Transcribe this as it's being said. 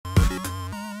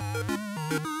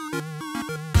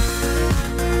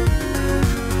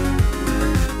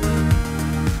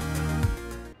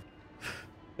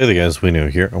Hey there guys, we new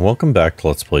here, and welcome back to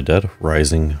Let's Play Dead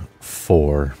Rising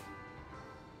 4.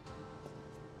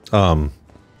 When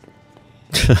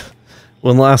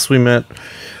last we met,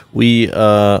 we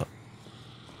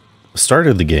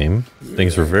started the game.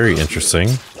 Things were very interesting.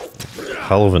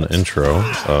 Hell of an intro.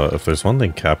 If there's one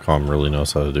thing Capcom really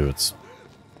knows how to do, it's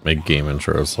make game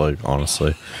intros, like,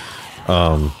 honestly.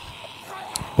 But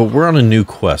we're on a new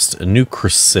quest, a new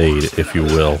crusade, if you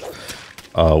will.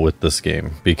 With this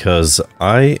game, because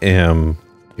I am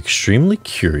extremely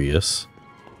curious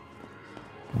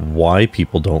why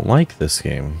people don't like this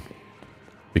game,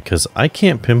 because I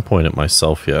can't pinpoint it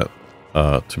myself yet.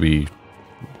 To be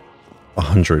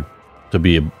 100, to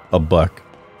be a buck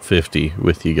 50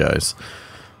 with you guys.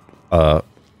 I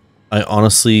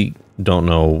honestly don't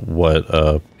know what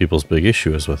people's big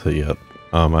issue is with it yet.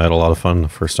 I had a lot of fun in the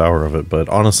first hour of it, but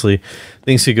honestly,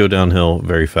 things could go downhill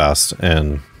very fast,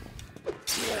 and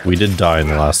we did die in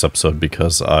the last episode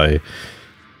because I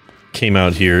came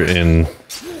out here and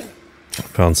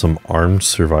found some armed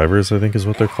survivors, I think is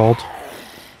what they're called.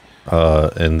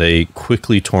 And they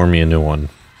quickly tore me a new one,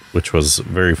 which was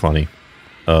very funny.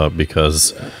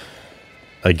 Because,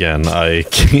 again, I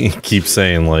keep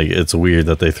saying, like, it's weird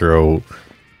that they throw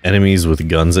enemies with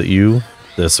guns at you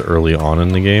this early on in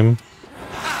the game.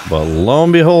 But lo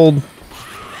and behold,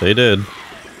 they did.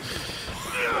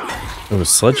 Oh,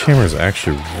 Sledgehammer is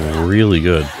actually really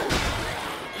good.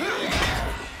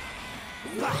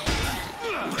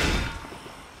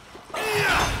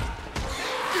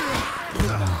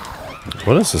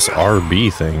 What is this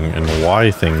RB thing and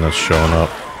Y thing that's showing up?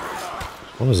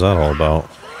 What is that all about?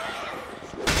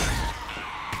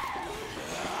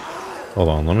 Hold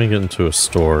on, let me get into a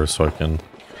store so I can...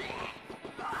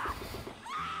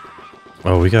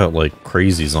 Oh, we got like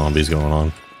crazy zombies going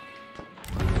on.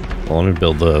 Well, let me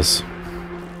build this.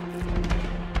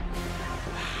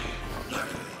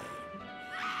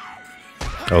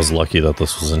 I was lucky that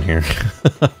this was in here.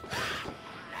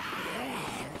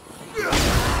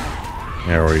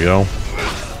 There we go.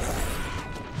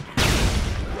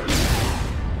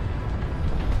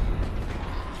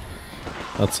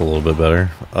 That's a little bit better.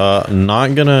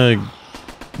 Not gonna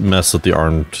mess with the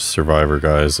armed survivor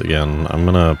guys again. I'm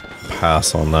gonna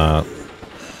pass on that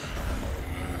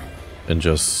and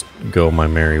just go my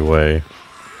merry way.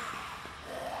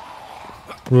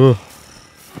 Ugh.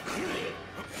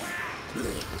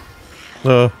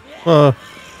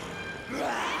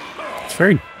 It's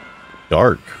very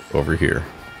dark over here.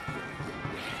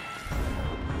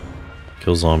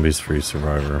 Kill zombies, free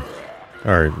survivor.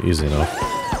 Alright, easy enough.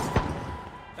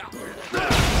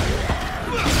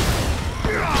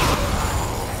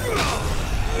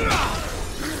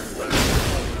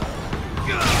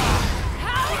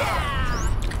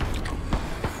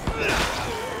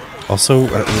 Also,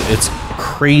 it's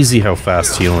crazy how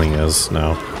fast healing is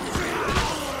now.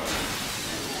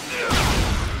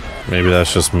 Maybe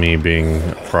that's just me being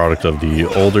a product of the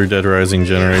older Dead Rising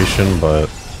generation, but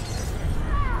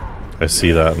I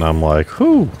see that and I'm like,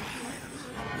 whew.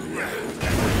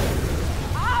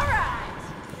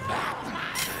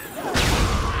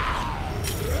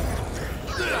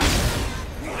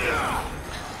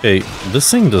 Hey,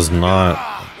 this thing does not...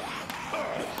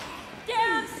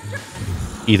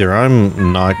 Either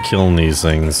I'm not killing these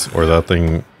things, or that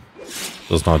thing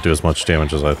does not do as much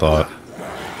damage as I thought.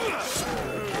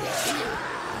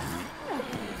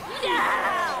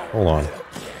 Hold on.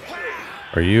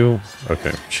 Are you...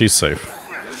 Okay, she's safe.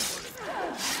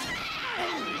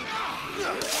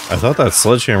 I thought that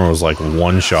sledgehammer was like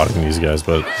one-shotting these guys,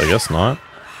 but I guess not.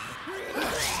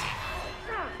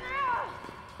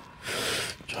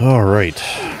 Alright.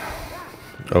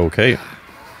 Okay.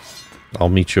 I'll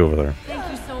meet you over there.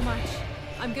 Thank you so much.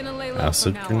 I'm gonna lay low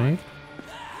Acid from now grenade?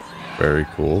 Very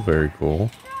cool, very cool.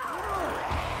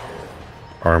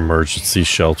 Our emergency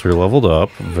shelter leveled up.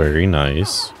 Very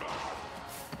nice.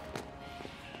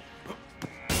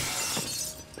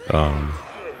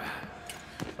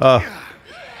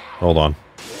 Hold on.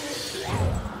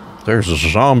 There's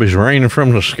zombies raining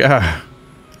from the sky.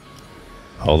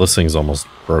 Oh, this thing's almost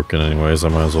broken anyways. I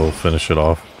might as well finish it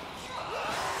off.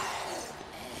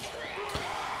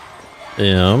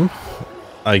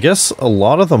 I guess a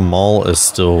lot of the mall is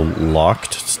still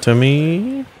locked to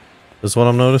me, is what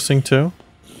I'm noticing too.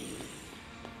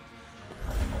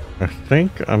 I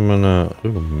think I'm gonna...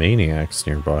 Ooh, maniacs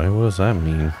nearby. What does that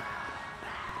mean?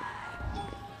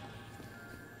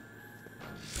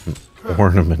 An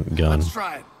ornament gun. Let's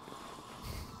try it.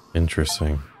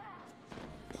 Interesting.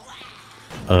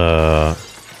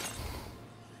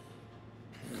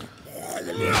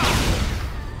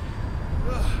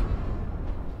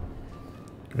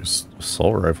 There's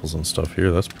assault rifle rifles and stuff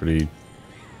here. That's pretty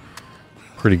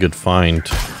good find.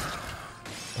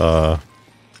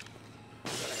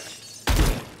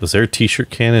 Is there a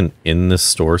t-shirt cannon in this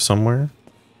store somewhere?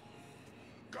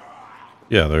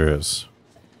 Yeah, there is.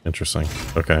 Interesting.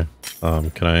 Okay.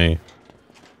 Can I...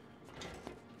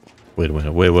 Wait a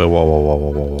minute. Wait, whoa, whoa, whoa, whoa,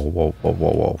 whoa, whoa, whoa,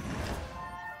 whoa, whoa.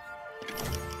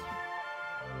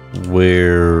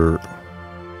 Where...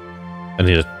 I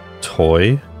need a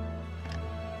toy?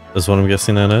 Is what I'm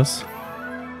guessing that is?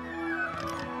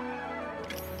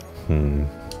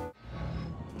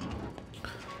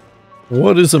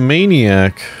 What is a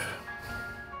maniac?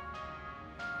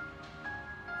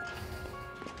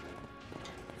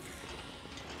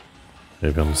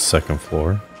 Maybe on the second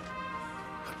floor.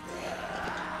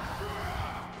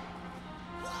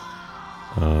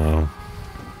 I'll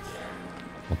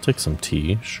take some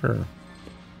tea, sure.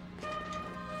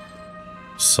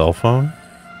 Cell phone?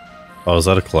 Oh, is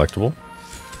that a collectible?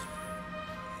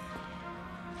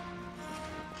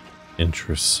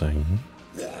 Interesting.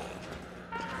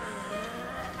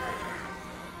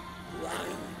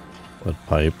 Lead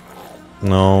pipe.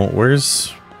 No,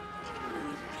 where's...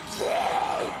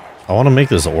 I want to make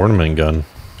this ornament gun.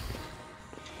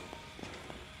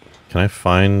 Can I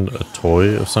find a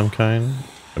toy of some kind?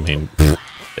 I mean,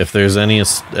 if there's any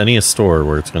store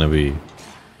where it's going to be...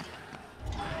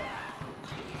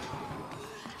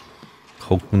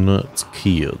 Coconuts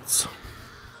Kids.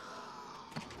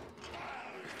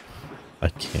 I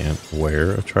can't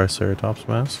wear a Triceratops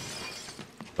mask.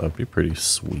 That'd be pretty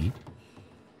sweet.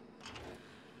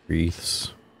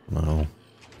 Wreaths. No.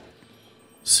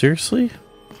 Seriously?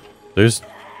 There's...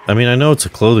 I mean, I know it's a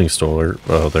clothing store.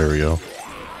 Oh, there we go.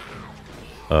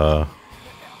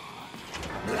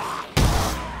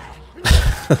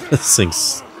 This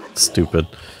thing's stupid.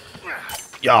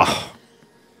 Yeah.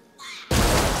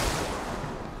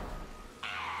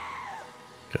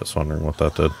 I was wondering what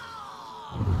that did.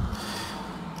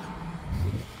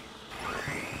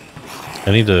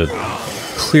 I need to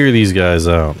clear these guys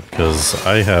out because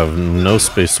I have no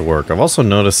space to work. I've also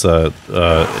noticed that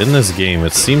in this game,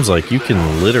 it seems like you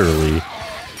can literally,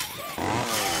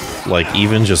 like,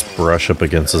 even just brush up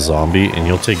against a zombie and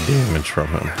you'll take damage from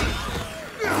him.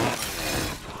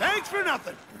 Thanks for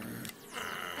nothing.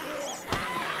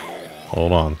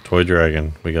 Hold on, toy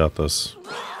dragon, we got this.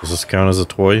 Does this count as a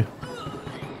toy?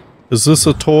 Is this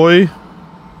a toy?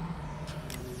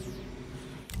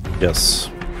 Yes.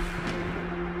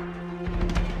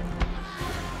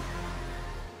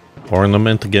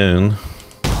 Ornament again.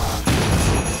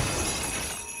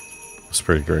 It's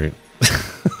pretty great.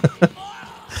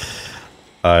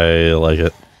 I like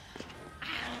it.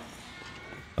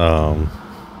 Let's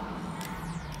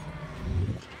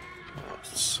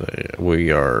say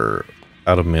we are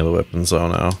out of melee weapons though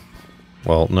now.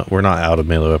 Well, no, we're not out of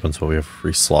melee weapons, but we have a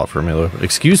free slot for melee weapons.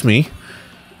 Excuse me.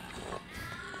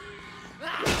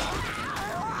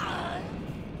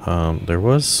 There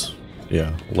was,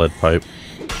 yeah, lead pipe.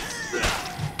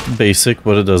 Basic,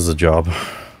 but it does the job.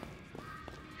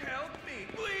 Help me,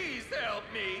 please help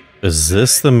me. Is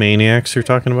this the maniacs you're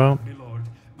talking about? My lord,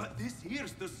 but this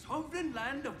here's the sovereign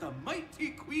land of the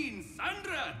mighty Queen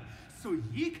Sandra, so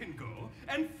ye can go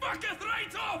and fucketh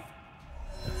right off.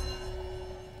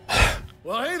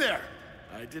 Well, hey there.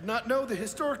 I did not know the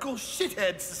Historical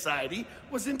Shithead Society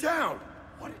was in town.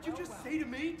 What did you just say to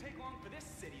me? Take long for this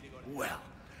city to go to. Well,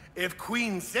 if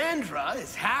Queen Sandra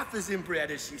is half as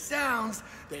inbred as she sounds,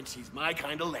 then she's my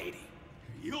kind of lady.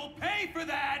 You'll pay for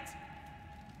that.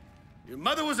 Your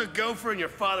mother was a gopher and your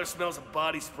father smells of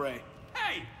body spray.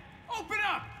 Hey, open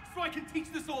up so I can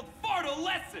teach this old fart a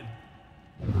lesson.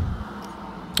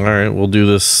 Alright, we'll do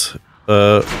this,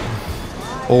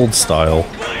 old style.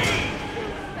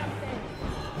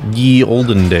 Ye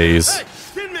olden days. Hey,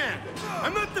 Tin Man!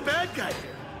 I'm not the bad guy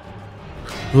here.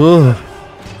 Ugh.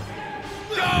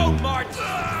 Go, March!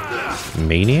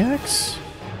 Maniacs?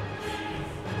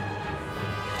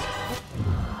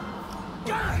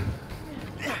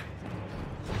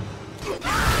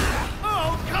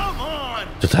 Oh, come on!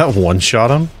 Did that one-shot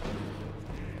him?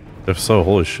 If so,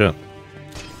 holy shit.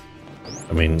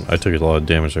 I mean, I took a lot of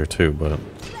damage there too, but...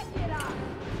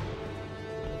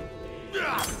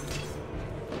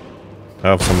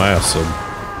 Have some acid.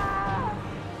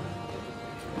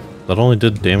 That only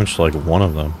did damage to like one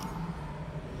of them.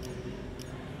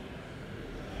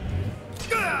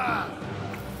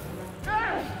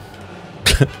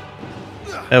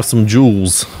 Have some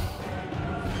jewels.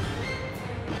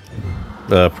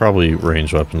 Probably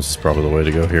ranged weapons is probably the way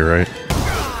to go here, right?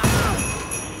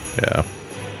 Yeah.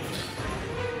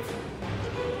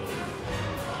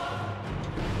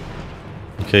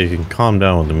 Okay, you can calm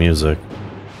down with the music.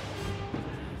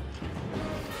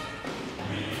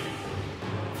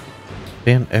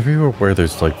 Man, everywhere where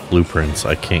there's like blueprints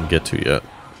I can't get to yet.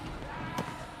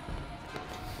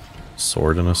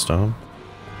 Sword in a stone?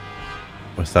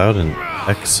 Without an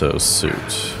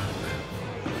exosuit.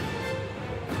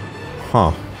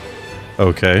 Huh.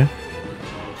 Okay.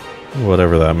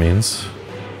 Whatever that means.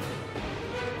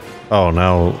 Oh,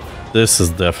 now this is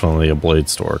definitely a blade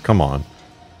store. Come on.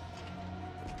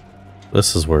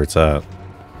 This is where it's at.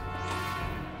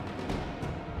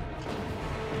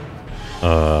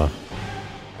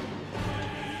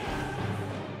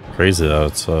 Crazy that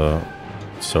it's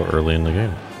so early in the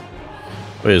game.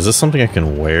 Wait, is this something I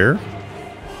can wear?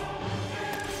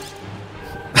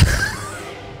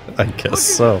 I guess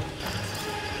so.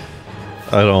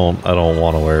 I don't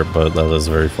want to wear it, but that is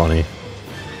very funny.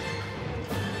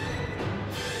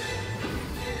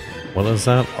 What is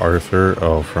that? Arthur?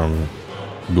 Oh, from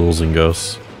Ghouls and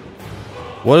Ghosts.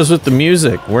 What is with the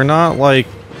music? We're not like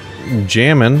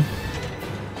jamming.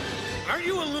 Aren't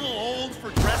you a little old for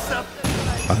dress up?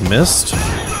 I missed?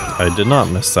 I did not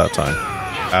miss that time.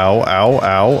 Ow, ow,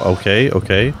 ow. Okay,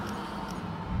 okay.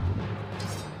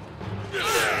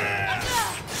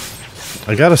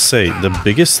 I gotta say, the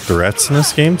biggest threats in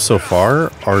this game so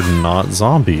far are not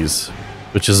zombies,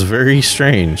 which is very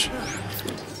strange.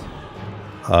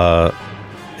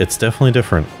 It's definitely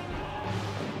different.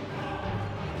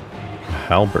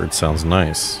 Halberd sounds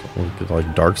nice. We could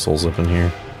like Dark Souls up in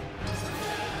here.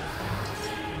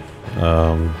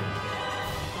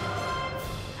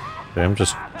 Okay, I'm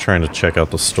just trying to check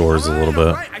out the stores a little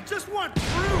bit. I just want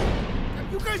through.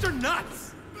 You guys are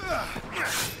nuts.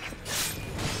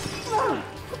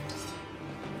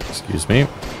 Excuse me.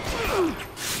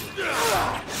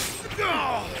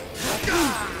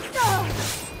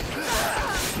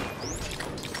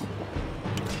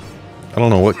 I don't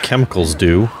know what chemicals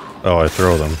do. Oh, I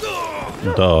throw them.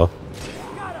 Duh.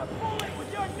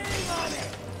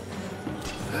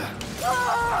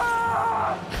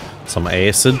 Some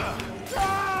acid.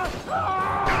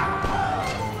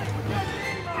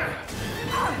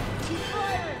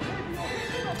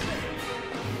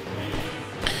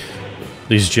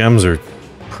 These gems are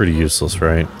pretty useless,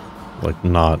 right? Like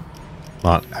not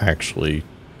actually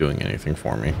doing anything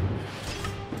for me.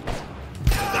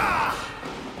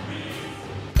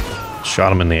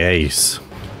 Shot him in the ace.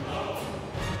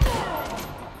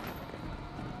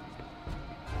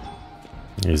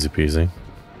 Easy peasy.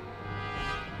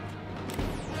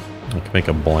 I can make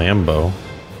a Blambo.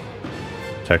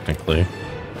 Technically.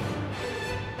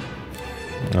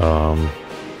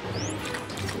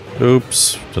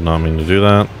 Oops. Did not mean to do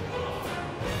that.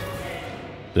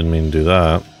 Didn't mean to do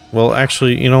that. Well,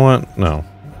 actually, you know what? No.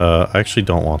 I actually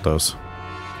don't want those.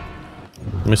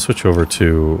 Let me switch over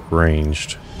to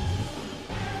ranged.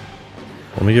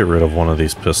 Let me get rid of one of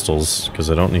these pistols,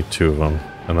 because I don't need two of them.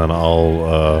 And then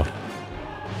I'll,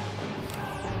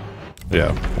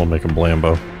 yeah, we'll make a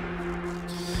Blambo.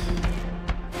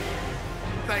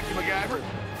 Thank you, MacGyver.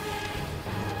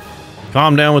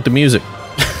 Calm down with the music.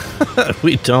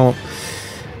 We don't.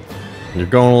 You're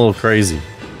going a little crazy.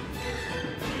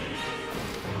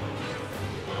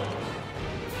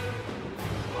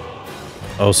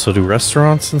 Oh, so do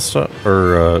restaurants and stuff,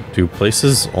 or do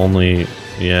places only...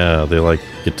 Yeah, they like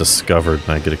get discovered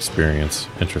and I get experience.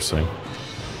 Interesting.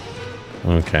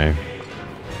 Okay.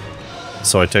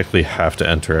 So I technically have to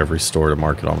enter every store to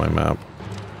mark it on my map.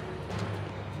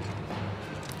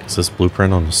 Is this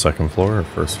blueprint on the second floor or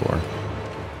first floor?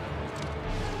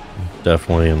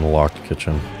 Definitely in the locked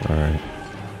kitchen. Alright.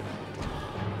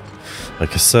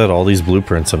 Like I said, all these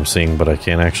blueprints I'm seeing, but I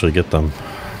can't actually get them.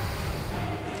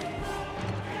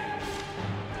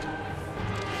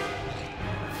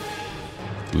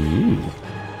 Ooh.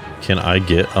 Can I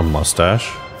get a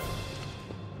mustache?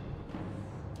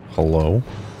 Hello?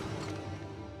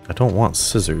 I don't want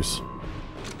scissors.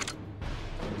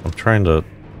 I'm trying to...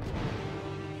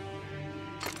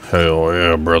 Hell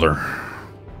yeah, brother.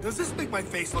 Does this make my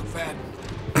face look fat?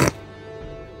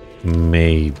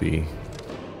 Maybe.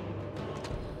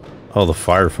 Oh, the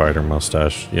firefighter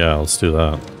mustache. Yeah, let's do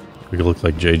that. We could look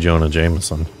like J. Jonah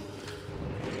Jameson.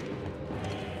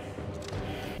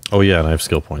 Oh yeah, and I have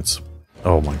skill points.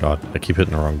 Oh my god, I keep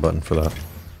hitting the wrong button for that.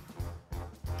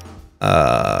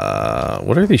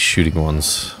 What are these shooting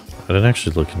ones? I didn't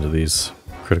actually look into these.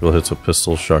 Critical hits with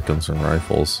pistols, shotguns, and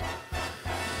rifles.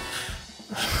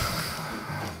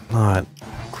 Not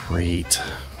great.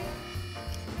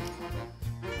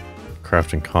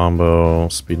 Crafting combo,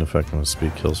 speed and effectiveness,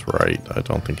 speed kills right. I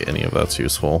don't think any of that's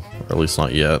useful, or at least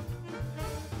not yet.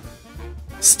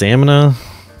 Stamina.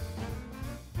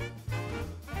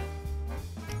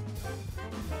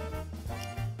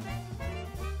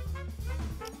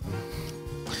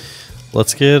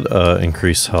 Let's get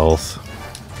increased health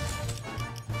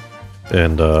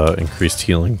and increased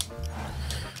healing.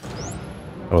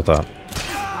 How about that?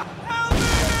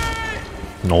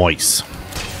 Nice.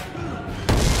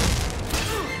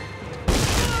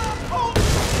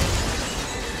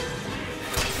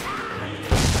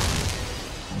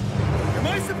 Am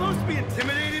I supposed to be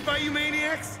intimidated by you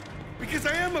maniacs? Because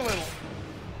I am a little.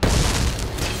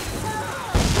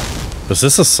 Is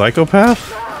this a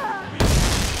psychopath?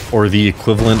 Or the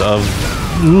equivalent of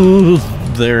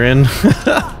therein?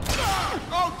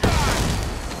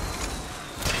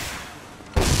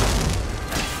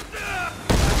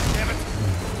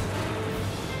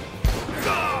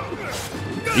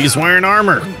 He's wearing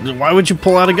armor. Why would you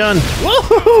pull out a gun?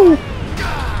 Woohoo!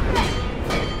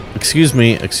 Excuse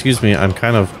me, I'm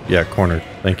kind of, yeah, cornered.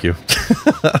 Thank you.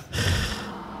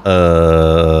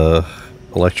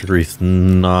 Electric Wreath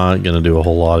not gonna do a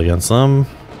whole lot against them.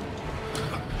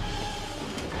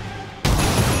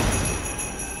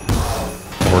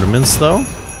 Ornaments though.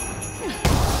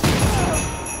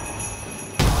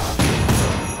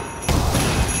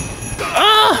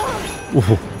 Ah!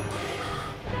 Ooh.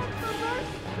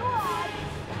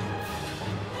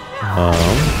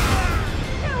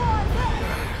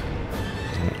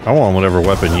 I want whatever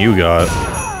weapon you got,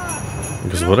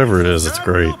 because whatever it is, it's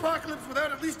great.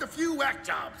 Without at least a few whack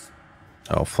jobs.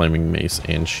 Oh, flaming mace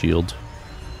and shield.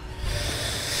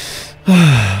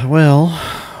 Well,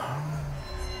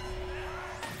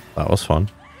 that was fun.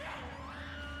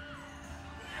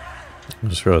 I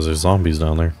just realized there's zombies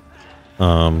down there.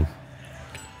 I'm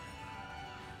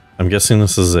guessing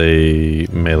this is a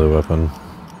melee weapon.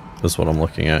 That's what I'm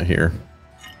looking at here.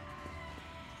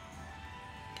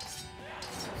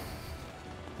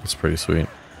 That's pretty sweet.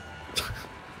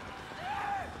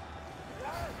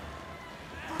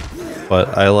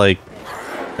 But I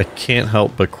can't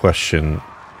help but question,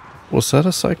 was that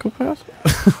a psychopath?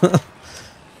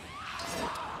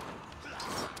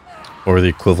 Or the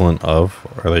equivalent of?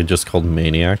 Are they just called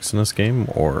maniacs in this game?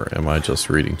 Or am I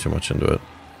just reading too much into it?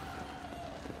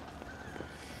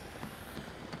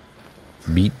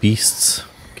 Beat beasts.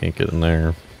 Can't get in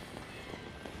there.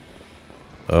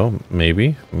 Oh,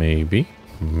 maybe.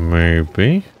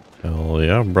 Hell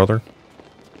yeah, brother.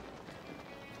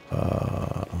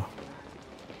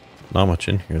 Not much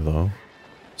in here though.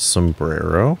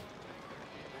 Sombrero.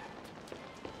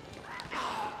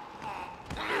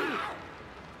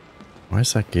 Why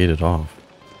is that gated off?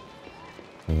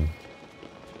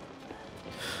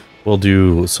 We'll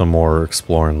do some more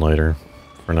exploring later.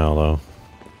 For now though,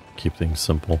 keep things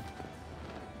simple.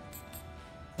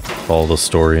 Follow the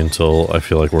story until I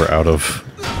feel like we're out of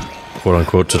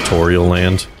quote-unquote tutorial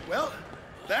land. Well,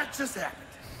 that just happened.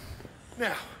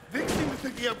 Now, Vic seemed to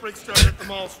think the outbreak started at the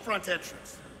mall's front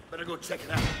entrance. Better go check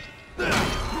it out.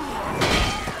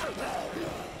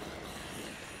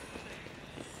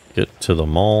 Get to the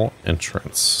mall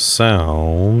entrance.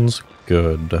 Sounds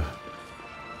good.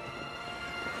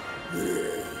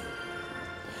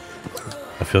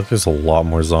 I feel like there's a lot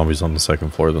more zombies on the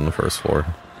second floor than the first floor.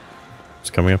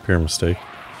 Is coming up here a mistake?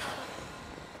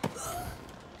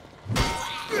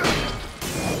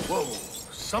 Whoa,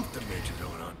 something major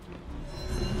going on.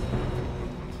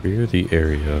 Clear the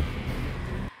area.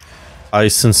 I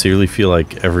sincerely feel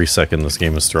like every second this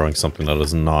game is throwing something that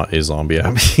is not a zombie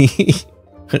at me.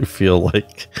 I feel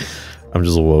like I'm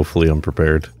just woefully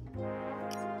unprepared.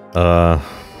 What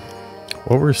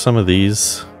were some of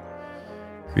these?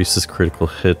 Increases critical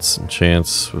hits and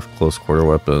chance with close quarter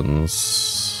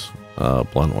weapons,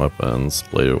 blunt weapons,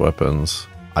 bladed weapons,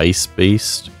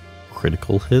 ice-based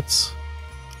critical hits,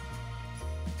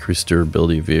 increased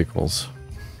durability of vehicles.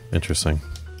 Interesting.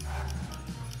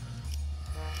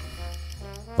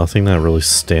 Nothing that really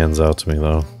stands out to me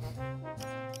though.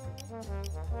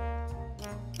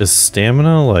 Is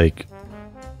stamina like...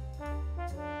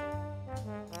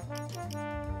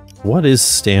 What is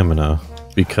stamina?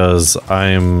 Because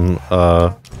I'm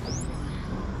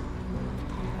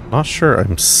not sure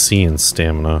I'm seeing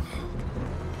stamina.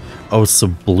 Oh, it's the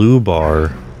blue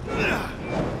bar.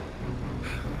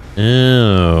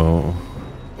 Ew.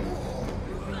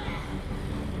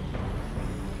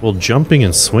 Well, jumping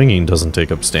and swinging doesn't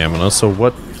take up stamina, so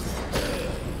what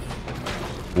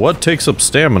takes up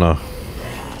stamina?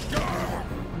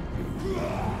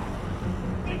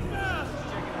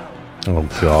 Oh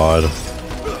god.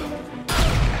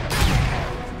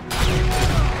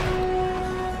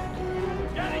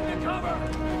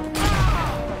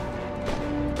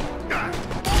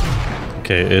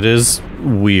 Okay, it is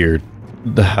weird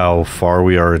how far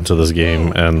we are into this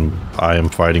game and I am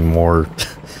fighting more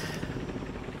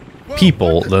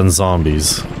people than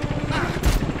zombies.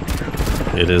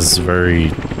 It is very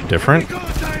different.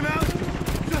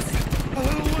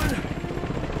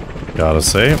 Gotta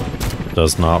say,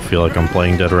 does not feel like I'm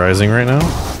playing Dead Rising right now.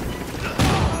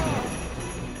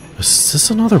 Is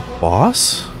this another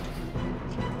boss?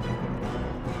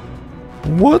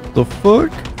 What the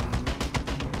fuck?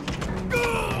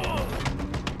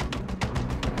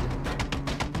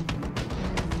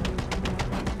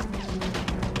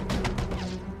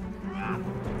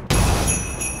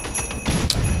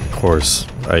 Of course,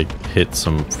 I hit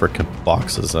some frickin'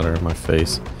 boxes that are in my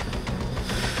face.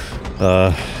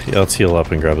 Yeah, let's heal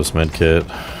up and grab this med kit.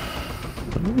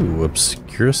 Ooh,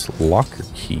 obscurest locker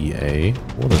key, eh?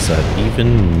 What does that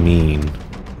even mean?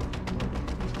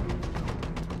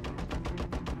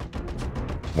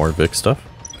 More Vic stuff?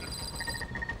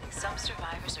 Some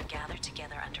survivors are gathered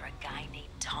together under a guy named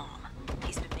Tom.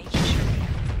 He's been making sure they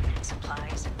have food and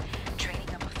supplies and training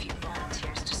up a few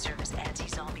volunteers to serve as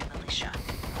anti-zombie militia.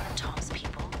 One of Tom's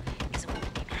people is a woman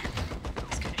named Hannah.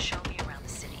 He's going to show me around the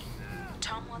city.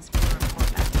 Tom wants me to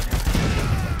report back whatever I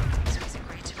do, so he's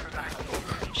agreed to provide me with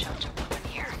food and shelter while I'm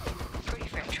here. Pretty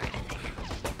fair trade, I think,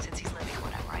 since he's living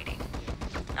what I'm writing.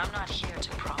 I'm not here to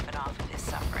profit off of his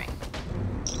suffering.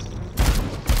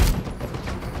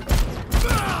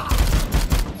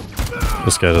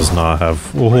 This guy does not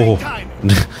have... Whoa. I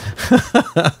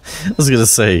was gonna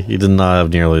say, he did not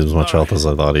have nearly as much health as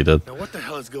I thought he did. Now what the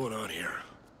hell is going on here?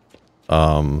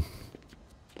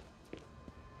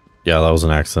 Yeah, that was an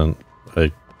accident.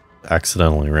 I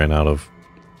accidentally ran out of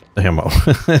ammo.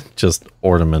 Just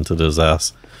ornamented his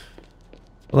ass.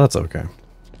 Well, that's okay.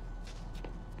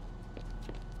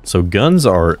 So guns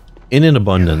are in an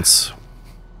abundance.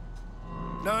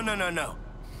 No.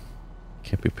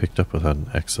 Can't be picked up without an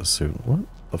exosuit. What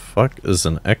the fuck is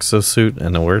an exosuit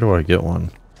and where do I get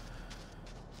one?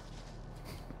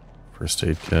 First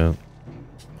aid kit.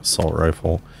 Assault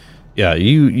rifle. Yeah,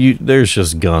 there's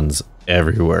just guns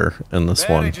everywhere in this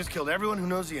one. I just killed everyone who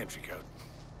knows the entry code.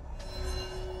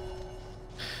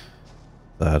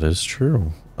 That is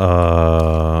true.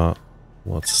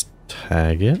 Let's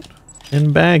tag it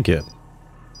and bag it.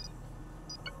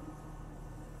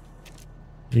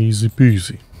 Easy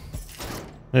peasy.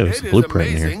 Hey, there's a blueprint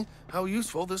in here. Amazing how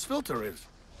useful this filter is.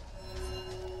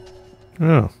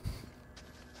 Oh.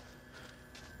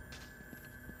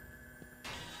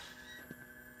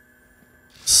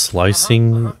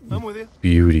 Slicing I'm with you.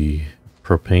 beauty,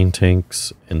 propane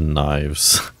tanks, and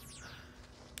knives.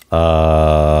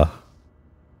 Or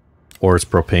it's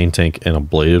propane tank and a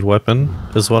bladed weapon,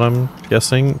 is what I'm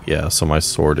guessing. Yeah, so my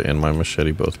sword and my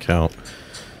machete both count.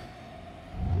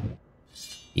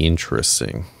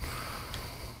 Interesting.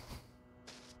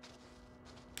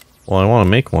 Well, I want to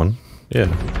make one. Yeah.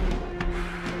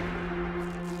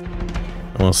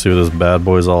 I want to see what this bad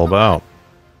boy's all about.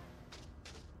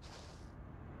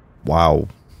 Wow.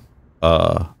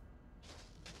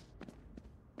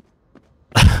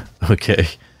 Okay.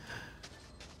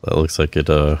 That looks like it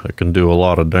can do a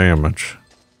lot of damage.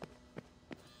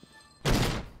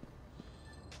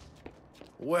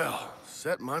 Well,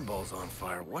 set my balls on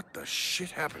fire. What the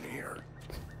shit happened here?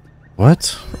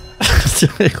 What?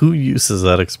 Who uses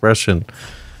that expression?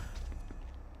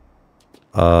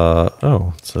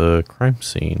 Oh, it's a crime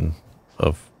scene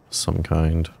of some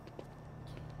kind.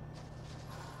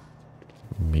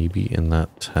 Maybe in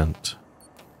that tent.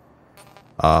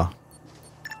 Ah.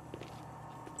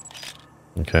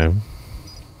 Okay.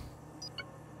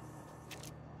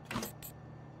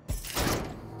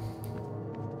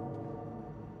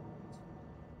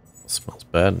 Smells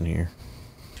bad in here.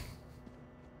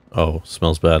 Oh,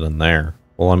 smells bad in there.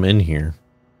 Well, I'm in here.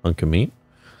 Hunk of meat.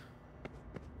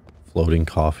 Floating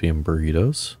coffee and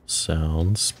burritos.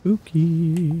 Sounds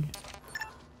spooky.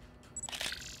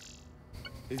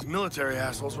 These military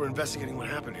assholes were investigating what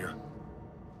happened here.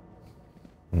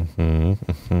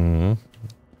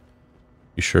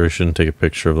 You sure I shouldn't take a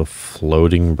picture of the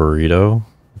floating burrito?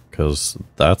 Because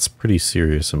that's pretty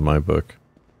serious in my book.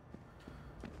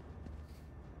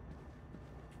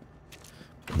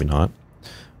 Maybe not.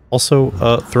 Also,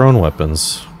 thrown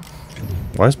weapons.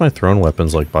 Why is my thrown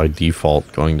weapons, like, by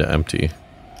default going to empty?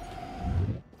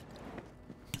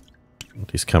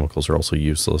 These chemicals are also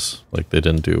useless. Like, they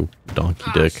didn't do donkey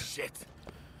dick. Shit.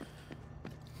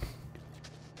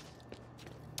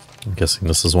 I'm guessing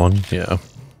this is one? Yeah.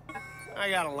 I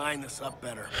gotta line this up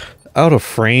better. Out of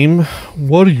frame?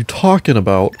 What are you talking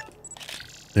about?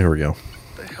 There we go.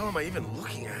 What the hell am I even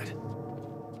looking at?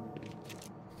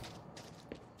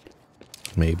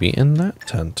 Maybe in that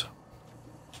tent.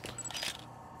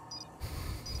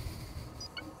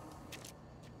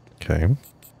 Okay.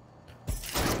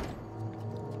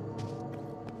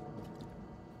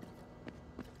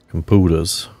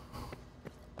 Computers.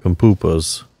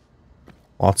 Compoopas.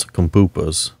 Lots of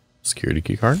compoopas. Security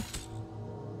key card.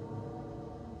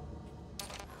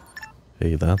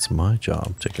 Hey, that's my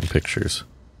job, taking pictures.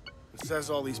 It says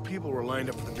all these people were lined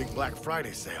up for the big Black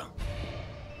Friday sale.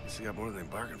 Guess they got more than they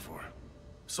bargained for.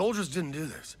 Soldiers didn't do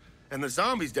this, and the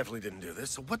zombies definitely didn't do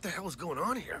this, so what the hell is going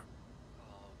on here?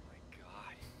 Oh my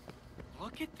god.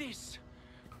 Look at this.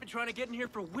 I've been trying to get in here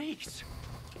for weeks.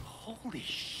 Holy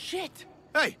shit.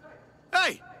 Hey!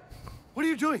 Hey! What are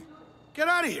you doing? Get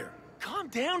out of here! Calm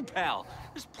down, pal.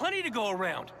 There's plenty to go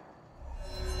around.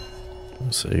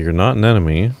 So you're not an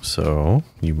enemy, so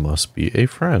you must be a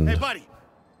friend. Hey, buddy!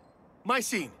 My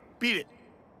scene. Beat it.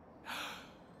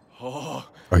 Oh,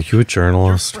 Are you a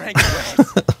journalist? Frank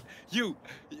West.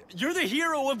 You're the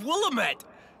hero of Willamette.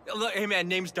 Look, hey man,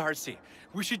 name's Darcy.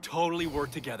 We should totally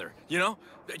work together, you know?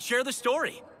 Share the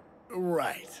story.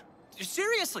 Right.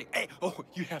 Seriously. Hey, oh,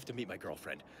 you have to meet my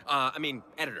girlfriend.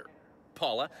 Editor.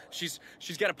 Paula. She's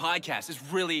got a podcast. This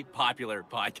really popular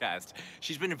podcast.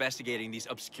 She's been investigating these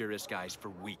Obscurus guys for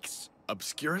weeks.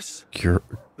 Obscurus?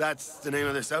 That's the name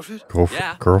of this outfit?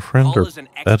 Yeah. Girlfriend or Paula's an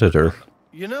expert editor? on them.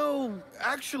 You know,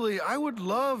 actually, I would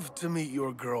love to meet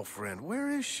your girlfriend. Where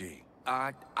is she?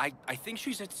 I think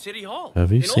she's at City Hall.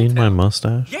 Have you in Old seen my Town.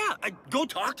 mustache? Yeah, go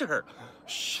talk to her.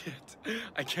 Shit,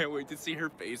 I can't wait to see her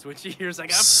face when she hears I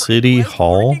got City Frank West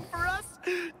Hall? working for us.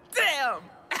 Damn.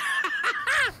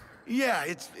 Yeah,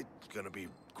 it's gonna be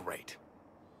great.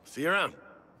 See you around.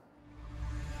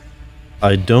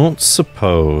 I don't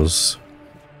suppose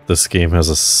this game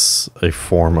has a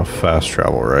form of fast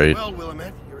travel, right? Well,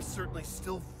 Willamette, you're certainly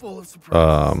still full of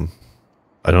surprises.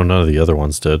 I don't know the other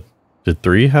ones did. Did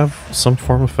 3 have some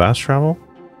form of fast travel?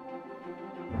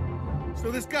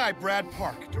 So this guy, Brad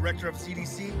Park, director of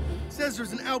CDC, says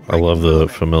there's an I outbreak. love in the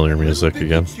Willamette. familiar music Little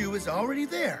again. Pikachu is already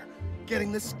there,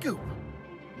 getting the scoop.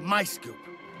 My scoop.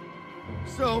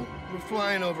 So, we're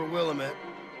flying over Willamette.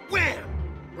 Wham!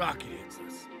 Rocket hits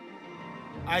us.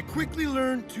 I quickly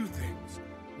learned 2 things.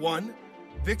 One,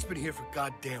 Vic's been here for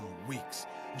goddamn weeks,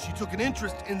 and she took an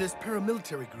interest in this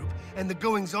paramilitary group and the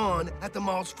goings-on at the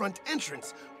mall's front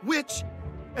entrance, which,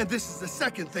 and this is the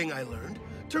second thing I learned,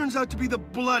 turns out to be the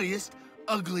bloodiest,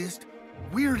 ugliest,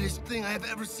 weirdest thing I have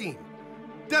ever seen.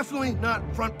 Definitely not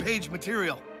front-page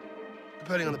material,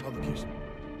 depending on the publication.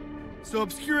 So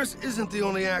Obscurus isn't the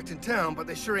only act in town, but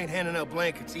they sure ain't handing out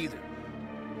blankets either.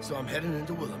 So I'm heading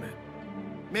into Willamette.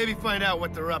 Maybe find out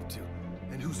what they're up to,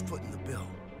 and who's footing the bill.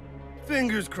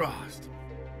 Fingers crossed.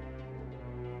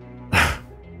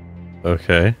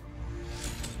 Okay.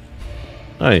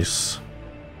 Nice.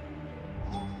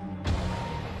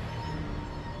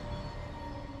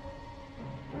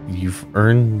 You've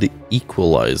earned the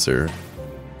equalizer.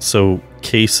 So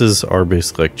cases are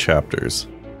basically like chapters.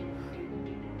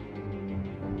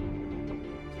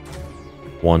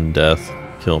 1 death,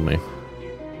 kill me.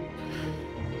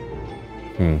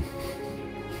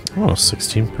 Oh,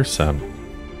 16%.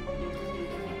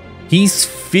 He's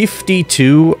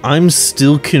 52. I'm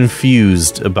still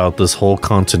confused about this whole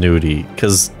continuity,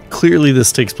 because clearly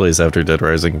this takes place after Dead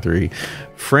Rising 3.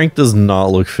 Frank does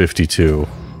not look 52.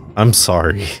 I'm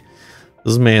sorry.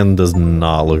 This man does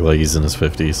not look like he's in his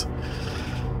 50s.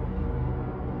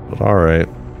 But alright.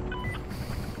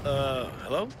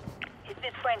 Hello? Is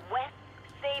this Frank West,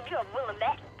 savior of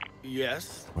Willamette?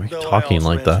 Yes. Why are you Though talking I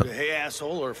also like that? answer to, hey,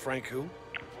 asshole, or Frank who?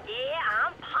 Yeah,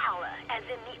 I'm Paula, as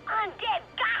in the undead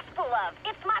gospel of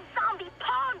It's My Zombie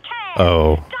podcast.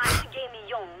 Oh. Darcy gave me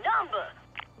your number.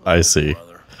 I see.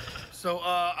 Brother. So,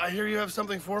 I hear you have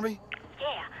something for me?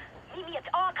 Yeah, meet me at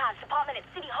the archives department at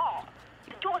City Hall.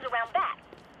 The door's around back.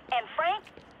 And Frank,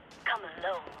 come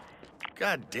alone.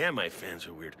 God damn, my fans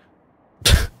are weird.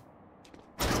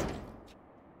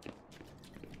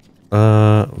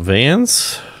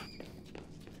 Vans?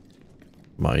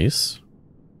 Mice?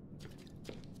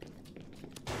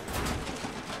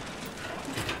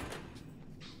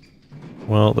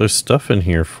 Well, there's stuff in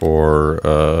here for,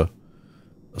 a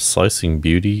slicing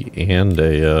beauty and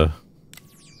a,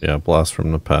 yeah, blast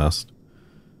from the past.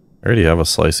 I already have a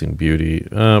slicing beauty.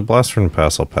 Blast from the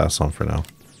past I'll pass on for now.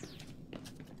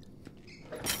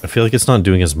 I feel like it's not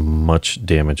doing as much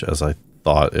damage as I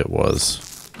thought it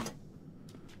was.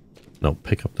 No,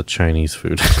 pick up the Chinese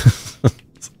food.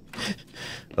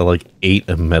 I like ate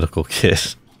a medical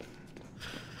kit.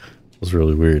 It was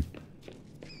really weird.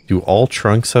 Do all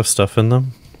trunks have stuff in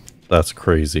them? That's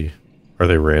crazy. Are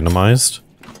they randomized?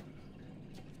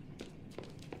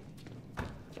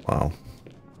 Wow.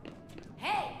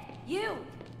 Hey, you!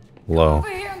 Low. Over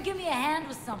here and give me a hand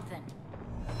with something.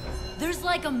 There's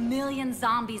like 1 million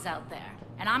zombies out there,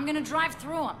 and I'm gonna drive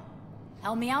through them.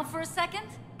 Help me out for a second?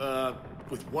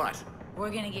 With what? We're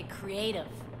gonna get creative.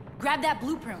 Grab that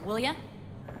blueprint, will ya?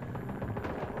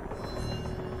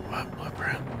 What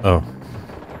blueprint? Oh.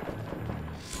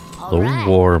 All The right,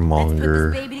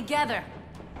 warmonger. let's put this baby together.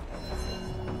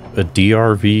 A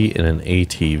DRV and an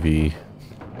ATV.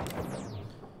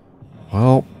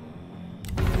 Well,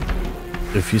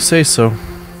 if you say so.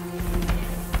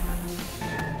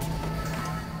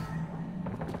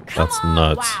 That's Come on,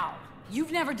 nuts. Wow,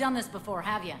 you've never done this before,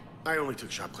 have you? I only took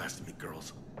shop class to meet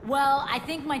girls. Well, I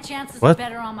think my chances What? are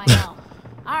better on my own.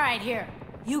 All right, here,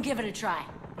 you give it a try.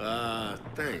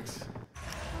 Thanks.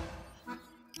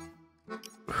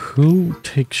 Who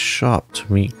takes shop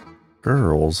to meet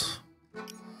girls?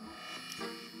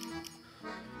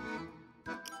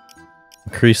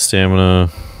 Increase stamina,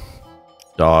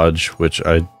 dodge, which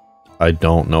I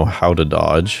don't know how to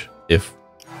dodge if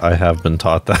I have been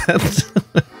taught that.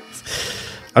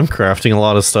 I'm crafting a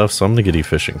lot of stuff, so I'm gonna get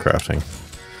efficient crafting.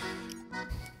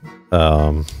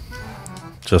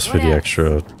 Just for the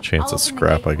extra chance of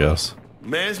scrap, I guess.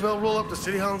 May as well roll up to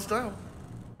City Hall in style.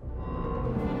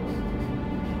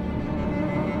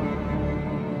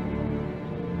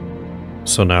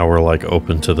 So now we're like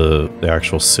open to the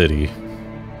actual city.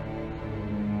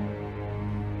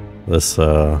 This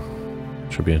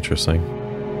should be interesting.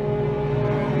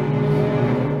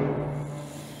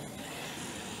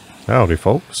 Howdy,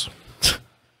 folks.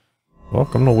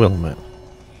 Welcome to Willamette.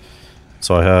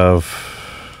 So I have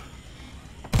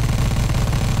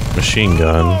machine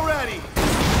gun.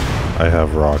 I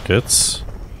have rockets.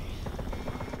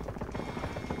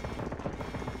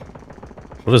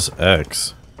 What is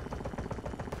X?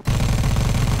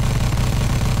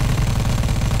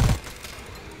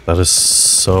 That is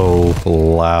so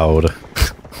loud.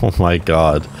 Oh my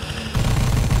god.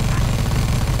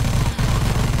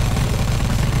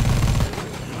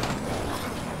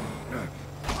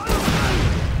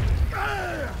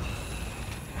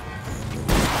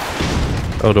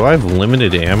 Oh, do I have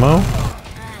limited ammo?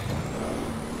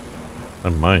 I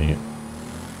might.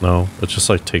 No, it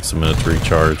just like takes a minute to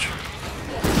recharge.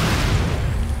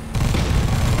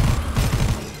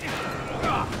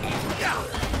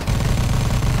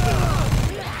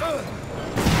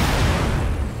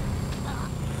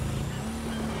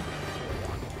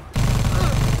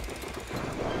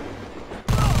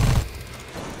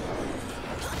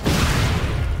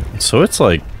 So it's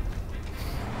like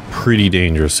pretty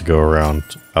dangerous to go around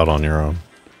out on your own,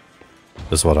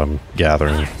 is what I'm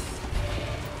gathering.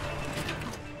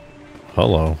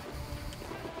 Hello.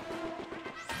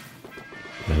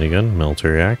 Minigun,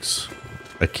 military axe.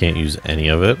 I can't use any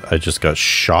of it. I just got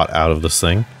shot out of this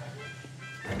thing.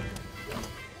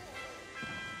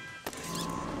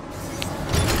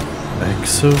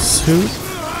 Exosuit?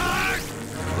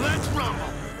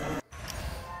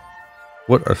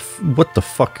 What the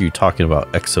fuck are you talking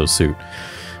about, exosuit?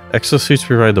 Exosuits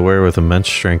provide the wearer with immense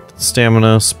strength and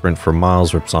stamina, sprint for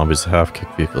miles, rip zombies in half, kick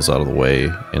vehicles out of the way,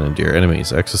 and endear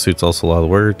enemies. Exosuits also allow the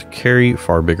wearer to carry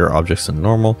far bigger objects than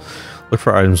normal. Look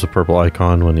for items with purple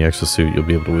icon. When the exosuit, you'll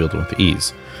be able to wield them with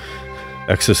ease.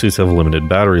 Exosuits have a limited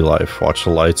battery life. Watch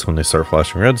the lights when they start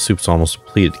flashing red. Suit's almost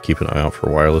depleted. Keep an eye out for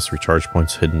wireless recharge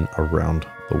points hidden around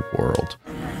the world.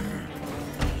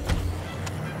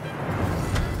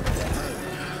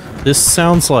 This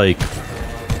sounds like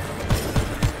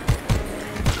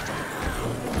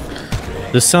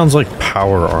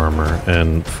power armor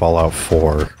in Fallout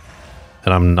 4,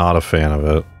 and I'm not a fan of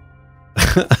it.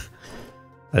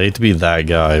 I hate to be that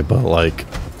guy, but like,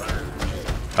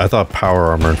 I thought power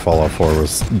armor in Fallout 4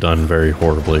 was done very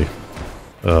horribly.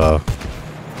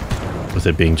 With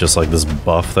it being just like this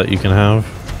buff that you can have.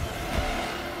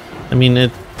 I mean,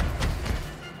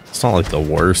 it's not like the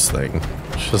worst thing.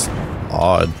 It's just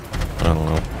odd. I don't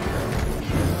know.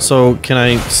 So, can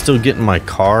I still get in my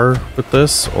car with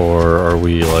this, or are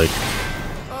we like...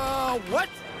 What?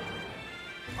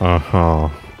 Uh-huh.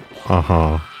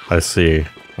 Uh-huh. I see.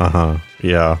 Uh-huh.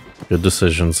 Yeah. Good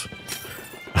decisions.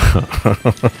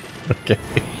 Okay.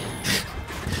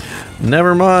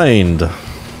 Never mind.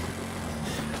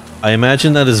 I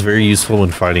imagine that is very useful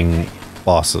when fighting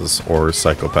bosses or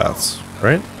psychopaths,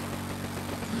 right?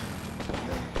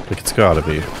 Like, it's gotta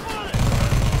be.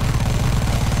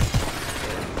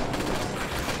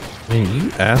 I mean,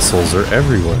 you assholes are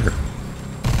everywhere.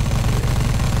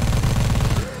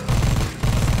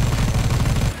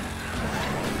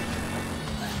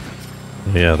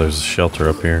 Yeah, there's a shelter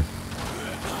up here.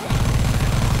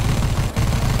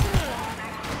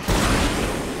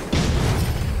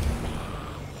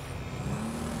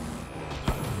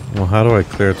 Well, how do I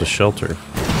clear out the shelter?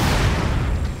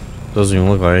 Doesn't even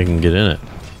look like I can get in it.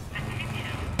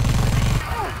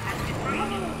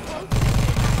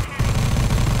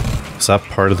 Is that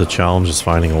part of the challenge, is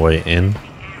finding a way in?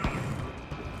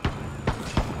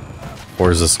 Or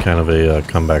is this kind of a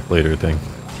come back later thing?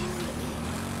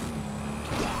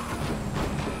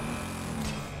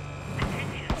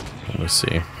 Let me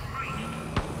see.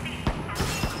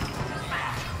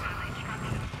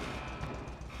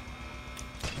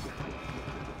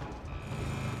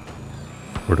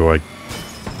 Where do I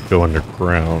go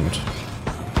underground?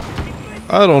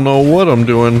 I don't know what I'm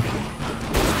doing.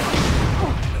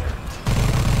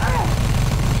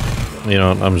 You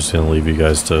know, I'm just gonna leave you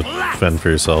guys to fend for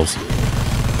yourselves.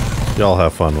 Y'all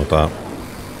have fun with that.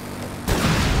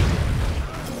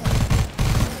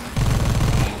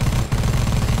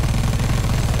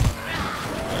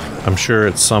 I'm sure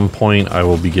at some point I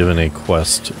will be given a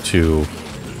quest to...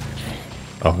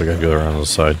 Oh, I gotta go around the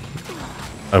side.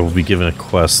 I will be given a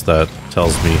quest that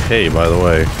tells me, hey, by the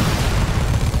way...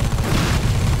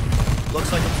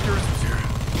 Looks like Obscurus was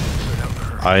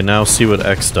here. I now see what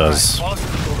X does.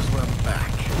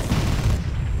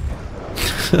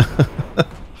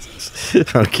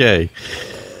 Okay.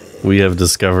 We have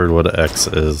discovered what X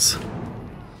is.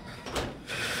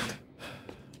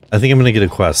 I think I'm gonna get a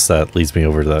quest that leads me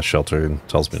over to that shelter and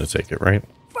tells me to take it, right?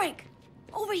 Frank,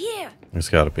 over here. It's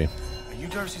gotta be. Are you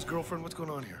Darcy's girlfriend? What's going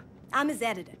on here? I'm his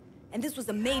editor, and this was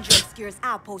a major Obscurus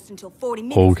outpost until 40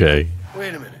 minutes. Okay.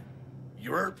 Wait a minute.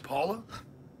 You're Paula?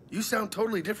 You sound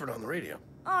totally different on the radio.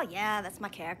 Oh yeah, that's my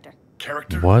character.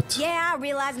 Character? What? Yeah, I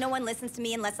realize no one listens to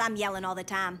me unless I'm yelling all the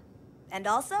time. And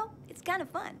also, it's kind of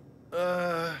fun.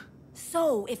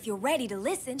 So, if you're ready to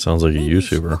listen, Sounds like a maybe you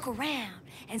should YouTuber. look around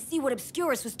and see what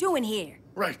Obscurus was doing here.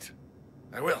 Right.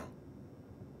 I will.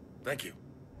 Thank you.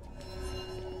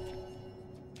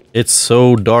 It's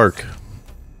so dark.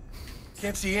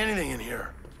 Can't see anything in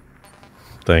here.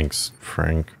 Thanks,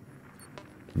 Frank.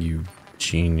 You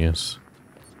genius.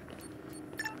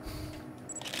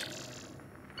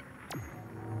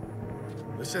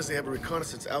 It says they have a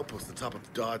reconnaissance outpost at the top of the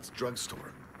Dodds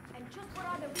drugstore. And just what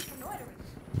are they reconnoitering?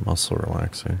 Muscle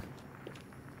relaxing.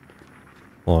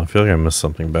 Well, I feel like I missed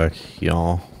something back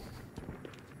here.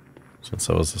 Since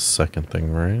that was the second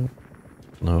thing, right?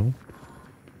 No?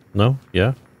 No?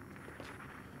 Yeah?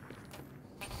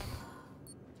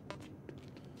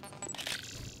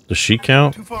 Does she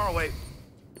count? Too far away.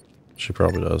 She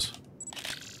probably does.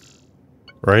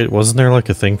 Right? Wasn't there like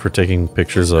a thing for taking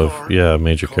pictures of, yeah,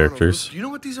 major characters? Do you know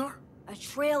what these are? A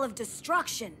trail of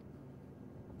destruction.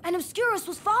 And Obscurus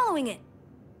was following it.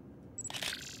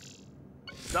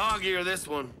 Dog ear, this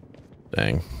one.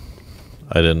 Dang.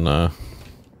 I didn't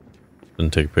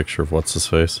take a picture of what's his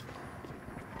face.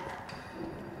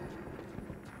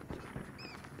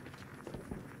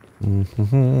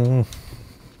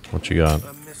 What you got?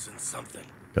 I'm missing something.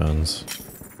 Guns.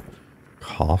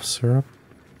 Cough syrup?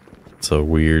 It's a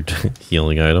weird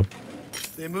healing item.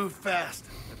 They move fast.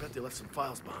 I bet they left some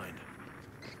files behind.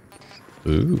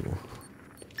 Ooh.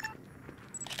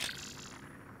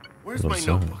 Where's What's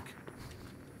my that? notebook?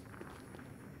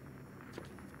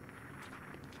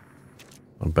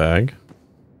 A bag.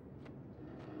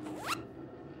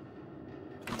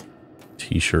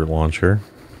 T-shirt launcher.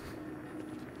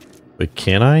 Wait,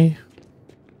 can I?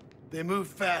 They move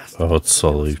fast. Oh, it's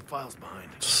slowly, Files behind.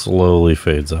 slowly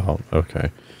fades out.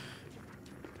 Okay.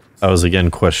 I was again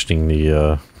questioning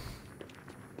the,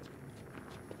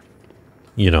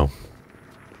 you know,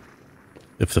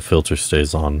 if the filter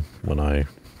stays on when I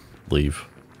leave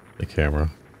the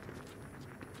camera.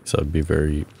 So that'd be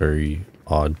very, very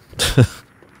odd.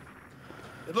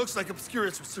 It looks like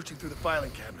Obscurus was searching through the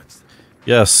filing cabinets.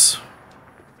 Yes,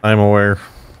 I'm aware.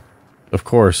 Of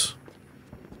course.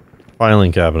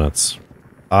 Filing cabinets.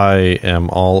 I am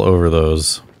all over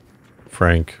those.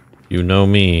 Frank, you know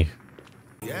me.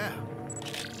 Yeah.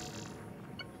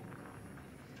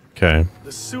 Okay.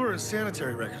 The sewer and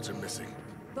sanitary records are missing.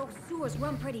 Those sewers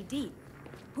run pretty deep.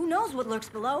 Who knows what lurks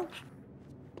below?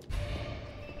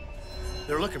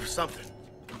 They're looking for something.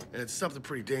 And it's something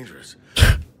pretty dangerous.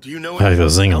 Do you know I have a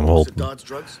zing on about hold. Dodds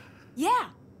drugs? Yeah.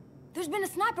 There's been a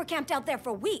sniper camped out there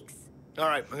for weeks. All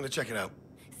right, I'm gonna check it out.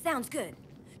 Sounds good.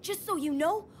 Just so you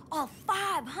know, all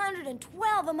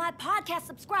 512 of my podcast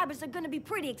subscribers are going to be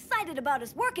pretty excited about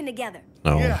us working together.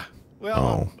 No. Yeah.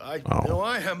 Well, Oh. I Oh. know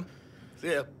I am.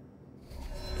 Yeah.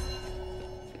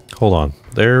 Hold on.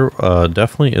 There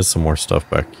definitely is some more stuff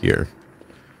back here.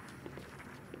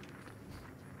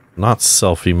 Not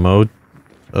selfie mode.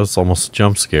 That was almost a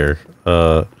jump scare.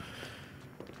 I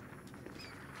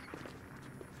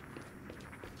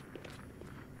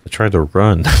tried to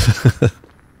run.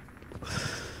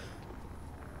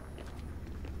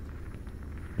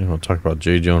 You know, talk about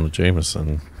J. Jonah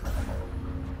Jameson.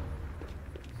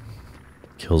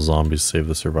 Kill zombies, save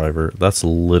the survivor. That's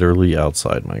literally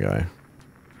outside, my guy.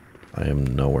 I am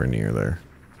nowhere near there.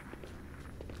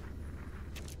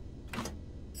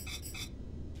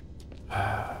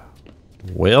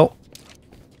 Well,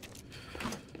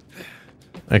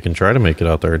 I can try to make it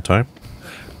out there in time.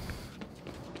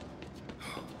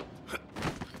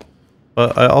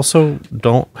 But I also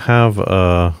don't have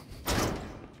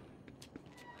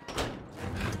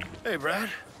Hey, Brad.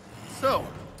 So,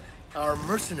 our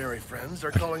mercenary friends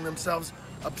are calling themselves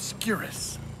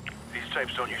Obscurus. These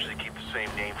types don't usually keep the same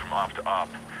name from op to op,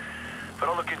 but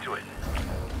I'll look into it.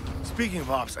 Speaking of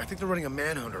ops, I think they're running a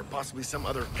manhunt or possibly some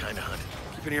other kind of hunt.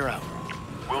 Keep an ear out.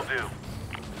 Will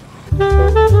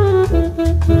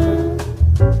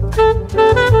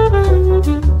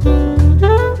do.